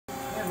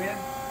We have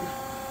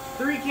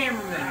 3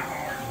 cameramen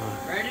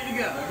ready to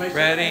go.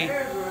 Ready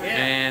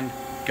and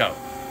go.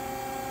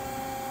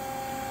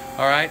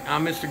 All right,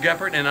 I'm Mr.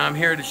 Geppert, and I'm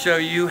here to show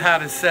you how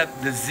to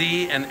set the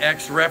Z and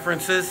X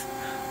references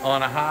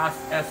on a Haas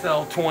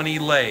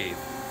SL20 lathe.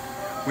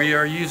 We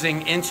are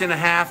using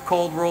 1.5"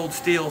 cold rolled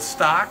steel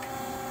stock.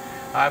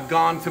 I've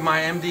gone to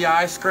my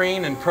MDI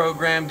screen and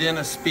programmed in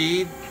a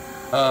speed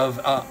of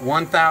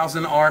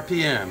 1000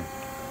 RPM.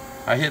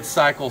 I hit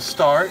cycle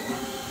start.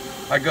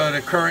 I go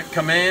to current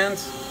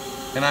commands,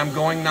 and I'm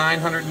going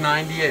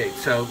 998.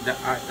 So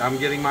I'm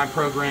getting my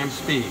program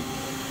speed.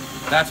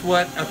 That's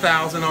what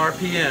 1000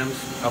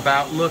 RPMs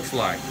about looks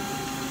like.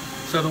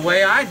 So the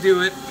way I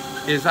do it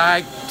is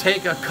I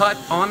take a cut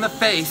on the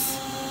face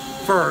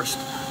first.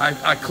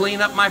 I clean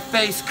up my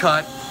face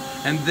cut,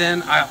 and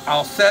then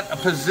I'll set a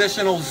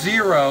positional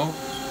 0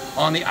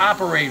 on the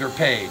operator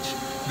page.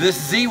 This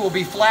Z will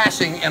be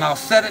flashing, and I'll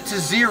set it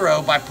to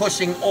 0 by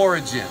pushing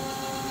origin.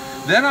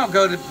 Then I'll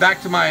go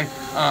back to my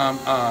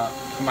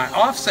my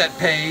offset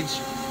page,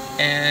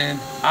 and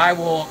I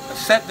will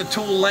set the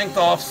tool length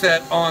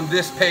offset on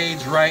this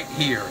page right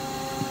here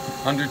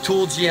under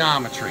tool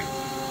geometry.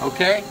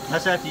 Okay?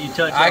 That's after you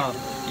touch off.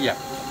 Yeah.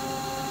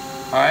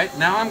 All right,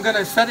 now I'm going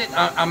to set it,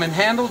 I'm in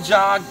handle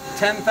jog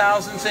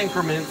 10,000ths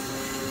increments,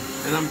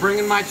 and I'm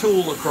bringing my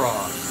tool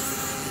across.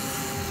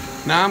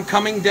 Now I'm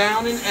coming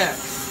down in X.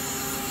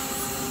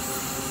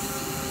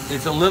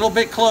 It's a little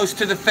bit close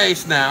to the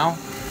face now.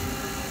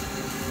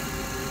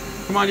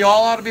 Come on, you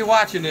all ought to be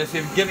watching this.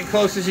 Get it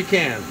close as you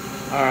can.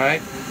 All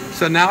right,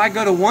 so now I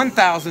go to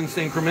 1000ths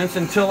increments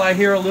until I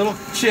hear a little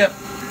chip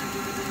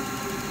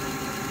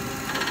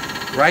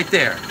right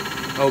there.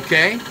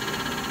 Okay,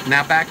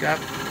 now back up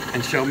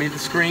and show me the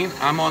screen.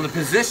 I'm on the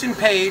position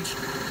page,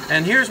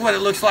 and here's what it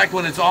looks like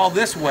when it's all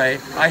this way.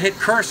 I hit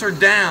cursor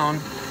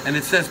down, and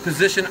it says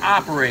position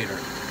operator.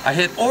 I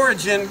hit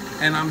origin,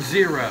 and I'm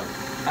 0.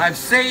 I've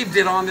saved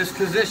it on this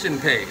position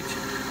page.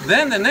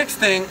 Then the next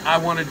thing I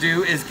want to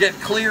do is get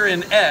clear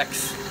in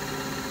X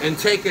and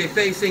take a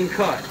facing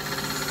cut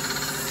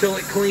till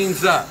it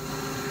cleans up.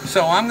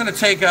 So I'm going to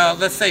take,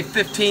 let's say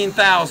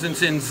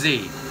 15,000ths in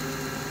Z.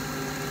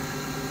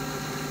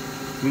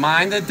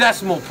 Mind the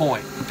decimal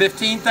point,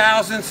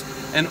 15,000ths,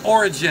 and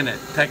origin it,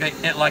 take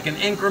like an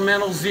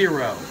incremental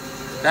 0.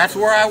 That's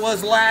where I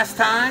was last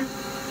time,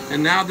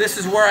 and now this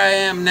is where I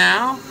am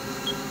now,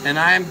 and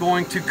I am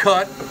going to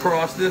cut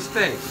across this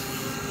face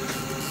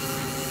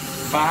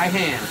by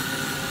hand.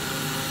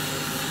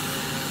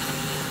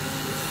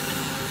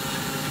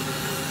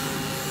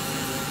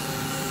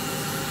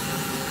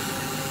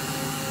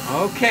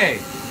 Okay,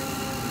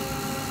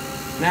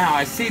 now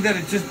I see that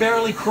it just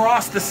barely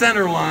crossed the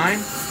center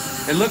line.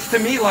 It looks to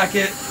me like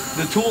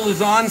the tool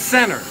is on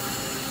center.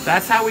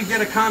 That's how we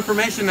get a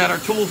confirmation that our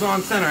tool's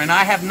on center. And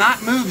I have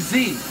not moved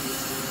Z.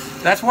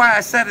 That's why I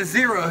set a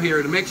 0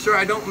 here, to make sure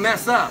I don't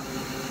mess up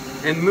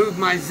and move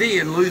my Z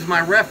and lose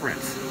my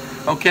reference.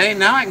 Okay,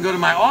 now I can go to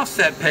my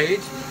offset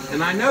page,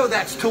 and I know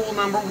that's tool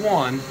number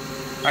 1.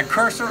 I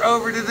cursor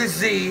over to the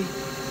Z,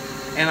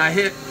 and I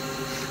hit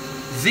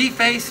Z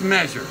face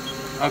measure.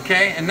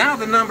 Okay, and now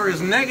the number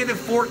is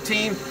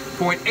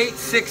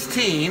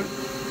 -14.816.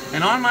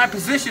 And on my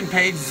position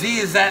page, Z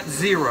is at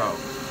 0.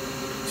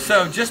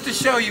 So just to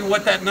show you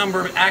what that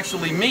number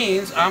actually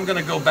means, I'm going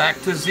to go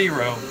back to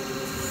 0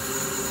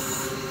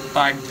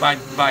 by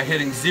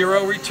hitting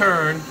 0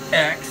 return,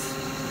 X,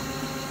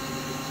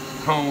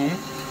 home,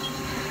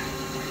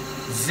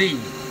 Z,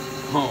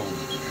 home.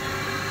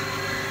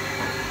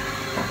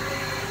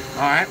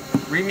 All right,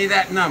 read me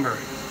that number.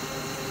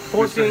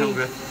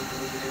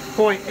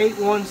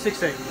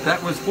 14.8168.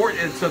 That was 4,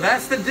 so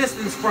that's the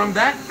distance from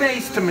that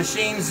face to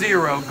machine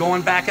 0,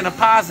 going back in a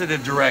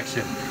positive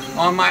direction.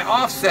 On my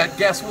offset,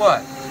 guess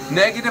what?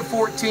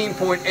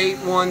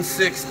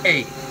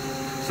 -14.8168.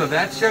 So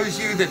that shows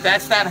you that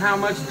that's how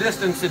much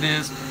distance it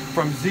is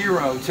from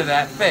 0 to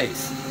that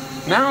face.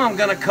 Now I'm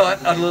going to cut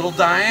a little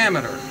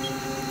diameter.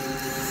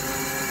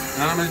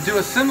 And I'm going to do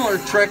a similar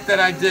trick that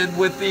I did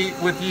with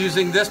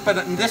using this,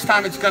 but this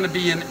time it's going to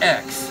be in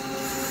X.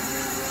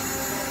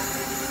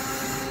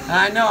 And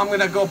I know I'm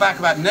going to go back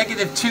about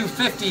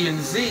 -250 in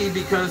Z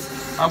because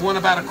I want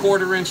about a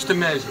 1/4 inch to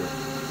measure.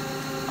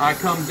 I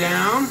come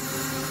down,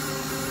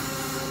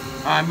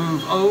 I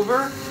move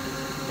over.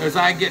 As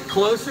I get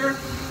closer,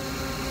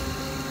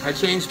 I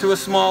change to a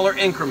smaller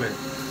increment.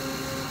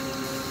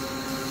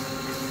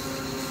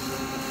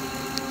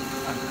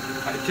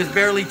 I just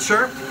barely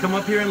chirped. Come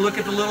up here and look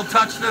at the little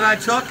touch that I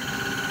took.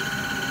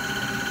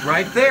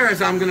 Right there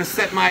is I'm going to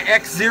set my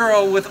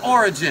X0 with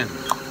origin.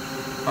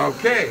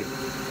 Okay.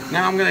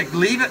 Now I'm going to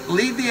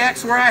leave the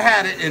X where I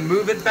had it and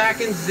move it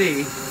back in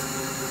Z.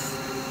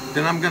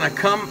 Then I'm going to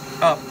come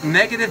up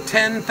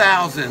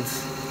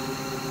 -10,000ths.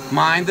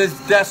 Mind the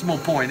decimal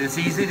point. It's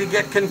easy to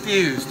get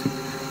confused.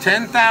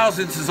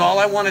 10,000ths is all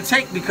I want to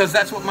take because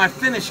that's what my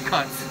finish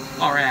cuts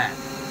are at.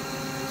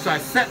 So I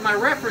set my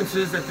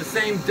references at the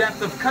same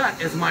depth of cut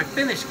as my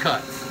finish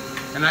cuts.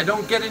 And I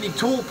don't get any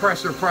tool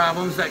pressure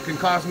problems that can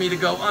cause me to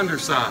go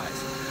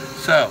undersized.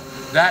 So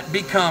that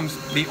becomes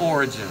the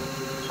origin.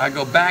 I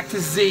go back to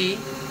Z,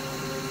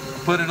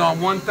 put it on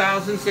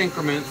 1/1000th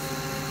increments,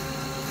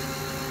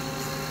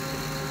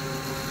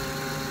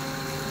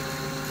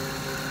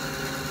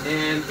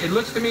 and it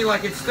looks to me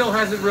like it still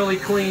hasn't really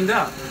cleaned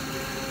up.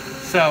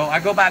 So I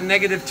go about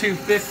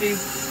 -250.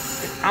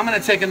 I'm going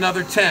to take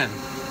another 10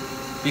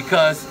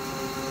 because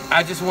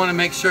I just want to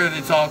make sure that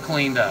it's all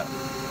cleaned up.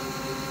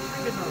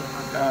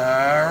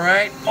 All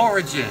right,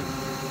 origin,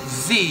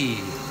 Z,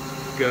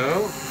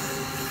 go.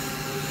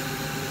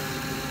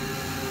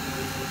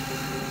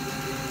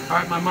 All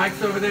right, my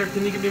mic's over there.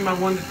 Can you give me my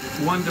one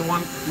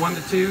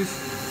to twos?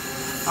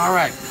 All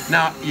right,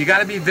 now you got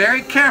to be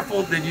very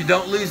careful that you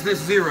don't lose this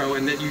 0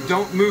 and that you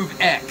don't move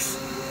X.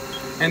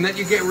 And that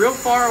you get real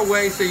far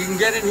away so you can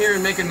get in here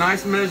and make a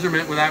nice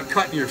measurement without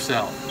cutting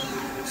yourself.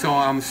 So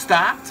I'm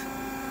stopped,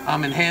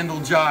 I'm in handle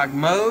jog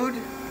mode,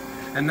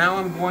 and now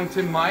I'm going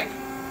to mic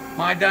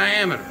my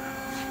diameter.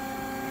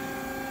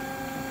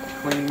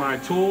 Clean my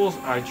tools,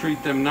 I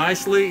treat them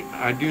nicely,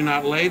 I do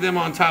not lay them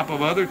on top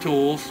of other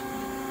tools.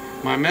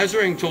 My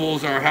measuring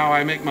tools are how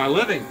I make my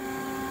living.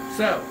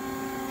 So,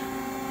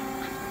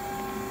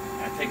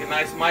 I take a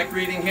nice mic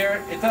reading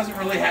here. It doesn't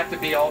really have to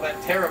be all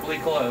that terribly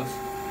close.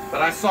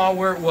 But I saw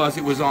where it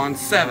was on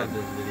 7.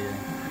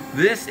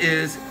 This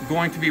is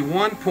going to be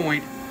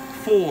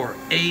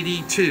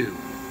 1.482.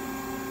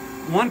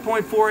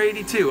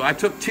 1.482. I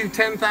took 2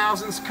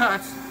 10,000ths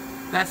cuts.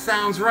 That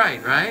sounds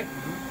right, right?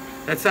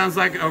 That sounds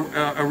like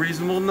a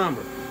reasonable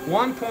number.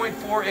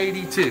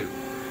 1.482.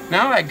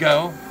 Now I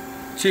go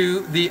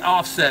to the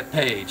offset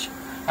page.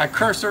 I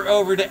cursor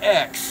over to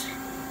X.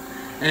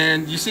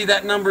 And you see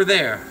that number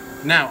there.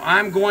 Now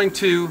I'm going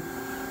to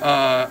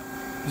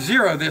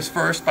zero this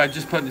first by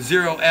just putting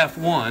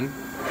 0F1,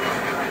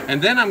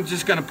 and then I'm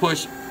just going to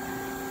push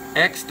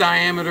X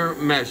diameter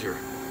measure,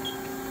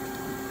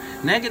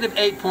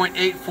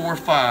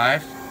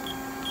 -8.845,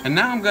 and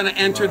now I'm going to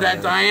enter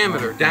that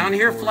diameter. Down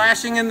here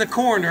flashing in the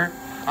corner,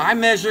 I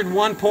measured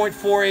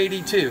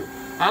 1.482.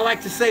 I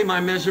like to say my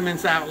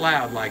measurements out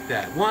loud like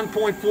that,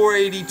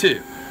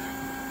 1.482.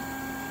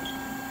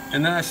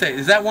 And then I say,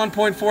 is that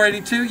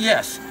 1.482?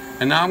 Yes.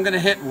 And now I'm going to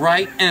hit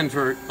right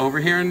enter over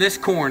here in this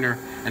corner,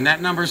 and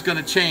that number is going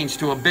to change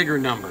to a bigger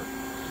number,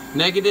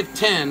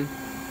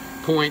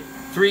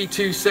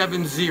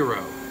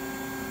 -10.3270.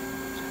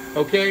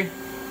 Okay,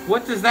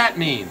 what does that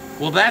mean?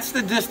 Well, that's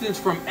the distance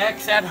from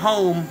X at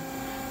home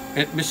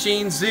at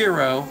machine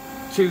 0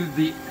 to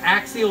the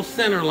axial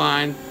center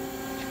line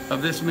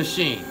of this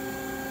machine.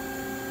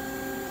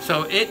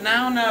 So it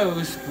now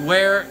knows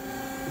where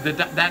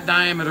that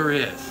diameter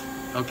is.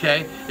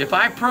 Okay, if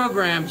I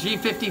program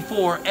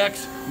G54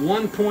 X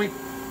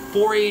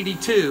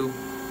 1.482,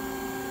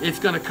 it's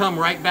going to come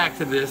right back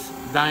to this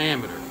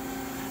diameter.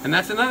 And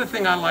that's another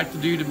thing I like to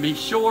do to be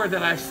sure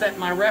that I set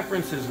my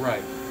references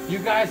right. You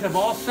guys have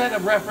all set a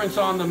reference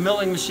on the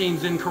milling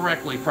machines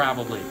incorrectly,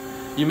 probably.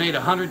 You made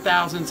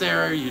 100,000ths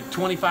error, you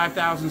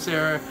 25,000ths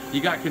error, you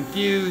got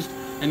confused,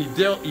 and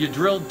you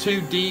drilled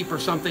too deep or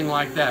something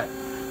like that.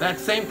 That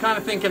same kind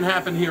of thing can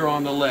happen here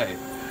on the lathe.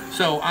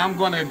 So I'm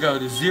going to go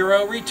to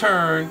 0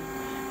 return,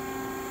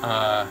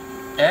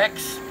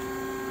 X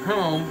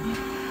home,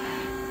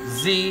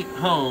 Z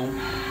home,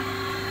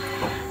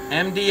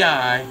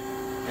 MDI,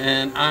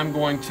 and I'm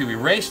going to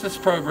erase this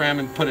program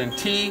and put in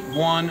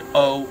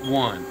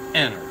T101,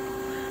 enter.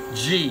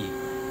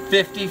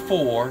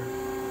 G54,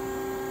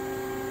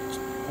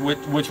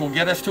 which will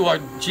get us to our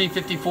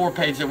G54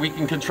 page that we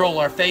can control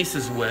our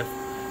faces with.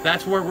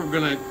 That's where we're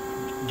going to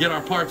get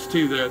our parts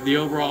to the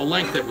overall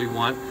length that we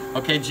want.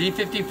 Okay,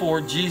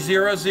 G54,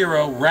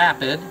 G00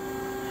 rapid,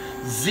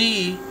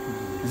 Z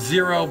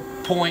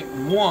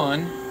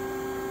 0.1,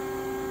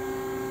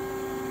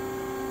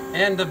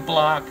 end of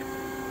block,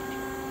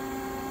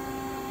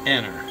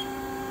 enter.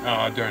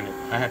 Oh, darn it.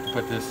 I have to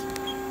put this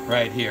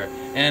right here.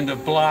 End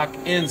of block,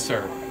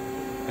 insert.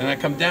 And I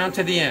come down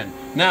to the end.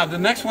 Now, the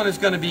next one is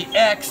going to be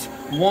X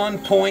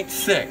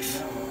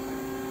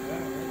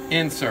 1.6.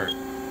 Insert.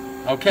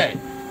 Okay,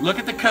 look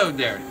at the code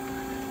there.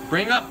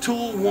 Bring up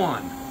tool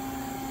 1.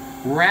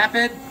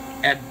 Rapid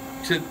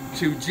to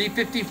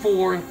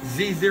G54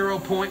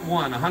 Z0.1,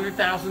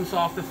 100,000ths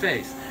off the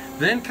face.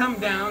 Then come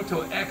down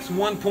to X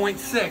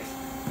 1.6,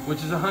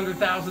 which is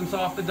 100,000ths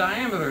off the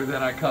diameter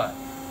that I cut.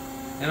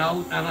 And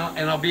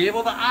I'll be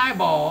able to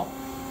eyeball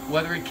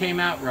whether it came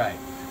out right.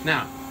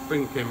 Now,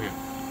 bring the camera here.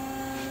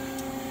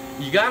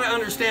 You got to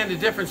understand the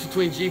difference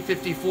between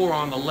G54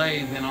 on the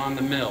lathe and on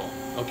the mill,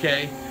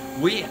 okay?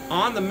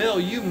 On the mill,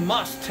 you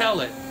must tell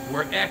it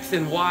where X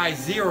and Y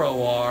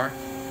 0 are,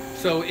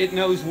 so it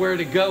knows where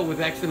to go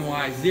with X and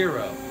Y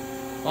 0.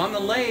 On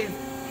the lathe,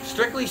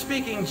 strictly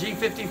speaking,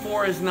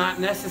 G54 is not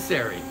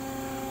necessary.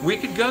 We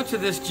could go to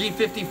this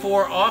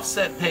G54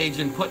 offset page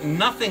and put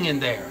nothing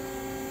in there.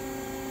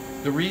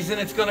 The reason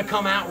it's going to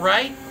come out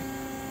right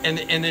and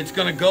it's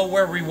going to go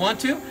where we want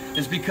to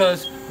is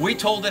because we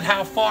told it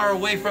how far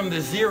away from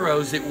the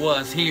zeros it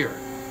was here.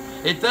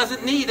 It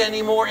doesn't need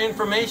any more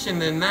information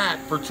than that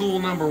for tool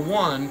number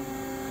 1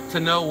 to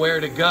know where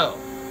to go.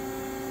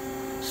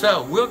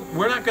 So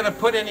we're not going to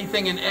put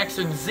anything in X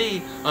and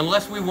Z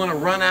unless we want to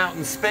run out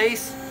in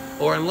space,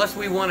 or unless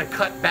we want to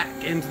cut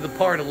back into the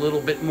part a little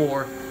bit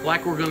more,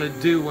 like we're going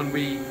to do when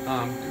we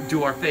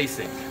do our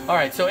facing. All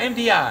right, so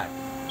MDI.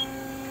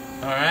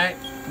 All right,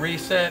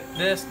 reset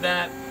this,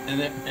 that,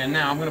 and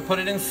now I'm going to put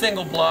it in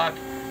single block,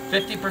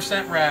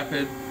 50%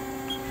 rapid.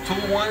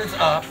 Tool 1 is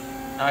up.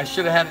 I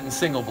should have had it in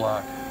single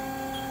block.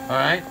 All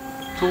right,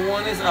 tool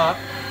 1 is up.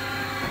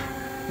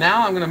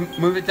 Now I'm going to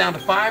move it down to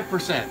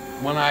 5%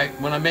 when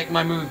I make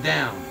my move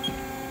down,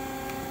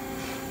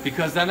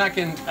 because then I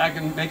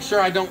can make sure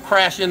I don't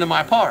crash into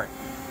my part.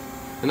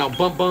 And I'll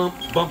bump, bump,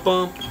 bump,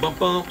 bump, bump,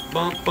 bump,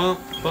 bump, bump,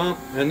 bump,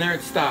 and there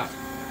it stops.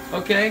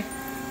 Okay,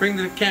 bring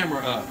the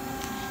camera up.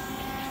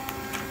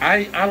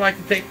 I like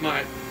to take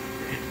my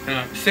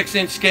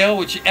 6-inch scale,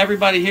 which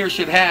everybody here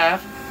should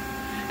have,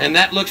 and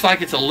that looks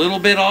like it's a little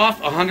bit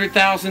off, 100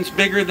 thousandths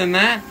bigger than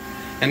that,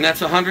 and that's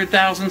 100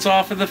 thousandths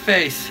off of the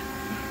face.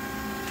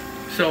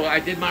 So I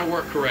did my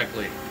work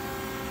correctly.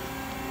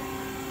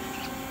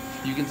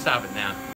 You can stop it now.